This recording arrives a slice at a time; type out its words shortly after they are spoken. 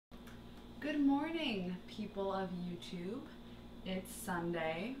Good morning, people of YouTube. It's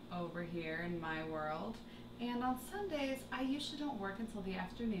Sunday over here in my world, and on Sundays I usually don't work until the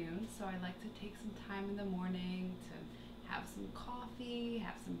afternoon, so I like to take some time in the morning to have some coffee,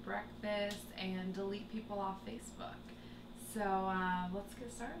 have some breakfast, and delete people off Facebook. So let's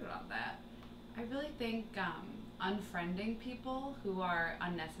get started on that. I really think unfriending people who are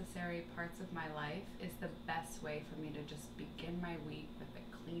unnecessary parts of my life is the best way for me to just begin my week with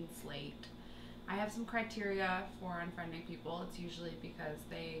a clean slate. I have some criteria for unfriending people. It's usually because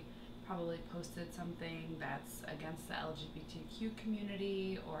they probably posted something that's against the LGBTQ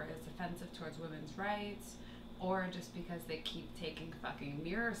community or is offensive towards women's rights, or just because they keep taking fucking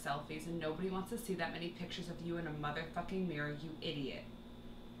mirror selfies and nobody wants to see that many pictures of you in a motherfucking mirror, you idiot.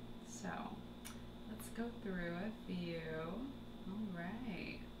 So, let's go through a few.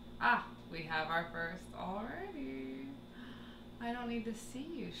 Alright. We have our first already. I don't need to see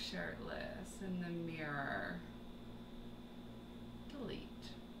you shirtless in the mirror. Delete.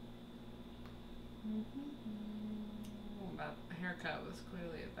 But a haircut was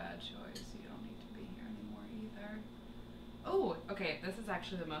clearly a bad choice. You don't need to be here anymore either. Oh, okay, this is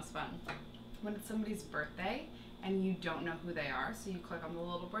actually the most fun. When it's somebody's birthday and you don't know who they are, so you click on the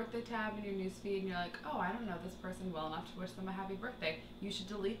little birthday tab in your newsfeed and you're like, oh, I don't know this person well enough to wish them a happy birthday. You should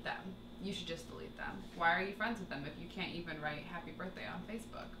delete them. You should just delete them. Why are you friends with them if you can't even write happy birthday on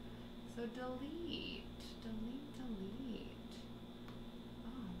Facebook? So delete, delete, delete.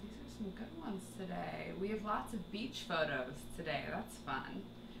 Oh, these are some good ones today. We have lots of beach photos today. That's fun.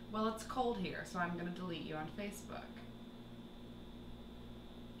 Well, it's cold here, so I'm going to delete you on Facebook.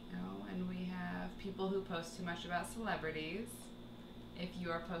 Oh, and we have people who post too much about celebrities. If you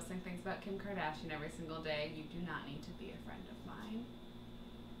are posting things about Kim Kardashian every single day, you do not need to be a friend of mine.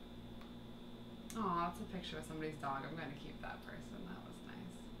 Oh, that's a picture of somebody's dog. I'm going to keep that person. That was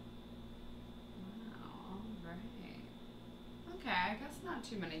nice. Wow, alright. Okay, I guess not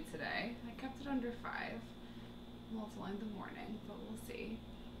too many today. I kept it under 5. Well, it's only the morning, but we'll see.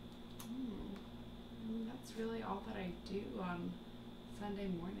 That's really all that I do on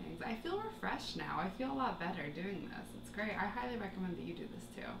Sunday mornings. I feel refreshed now. I feel a lot better doing this. It's great. I highly recommend that you do this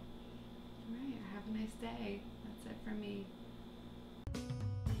too. Alright, have a nice day. That's it for me.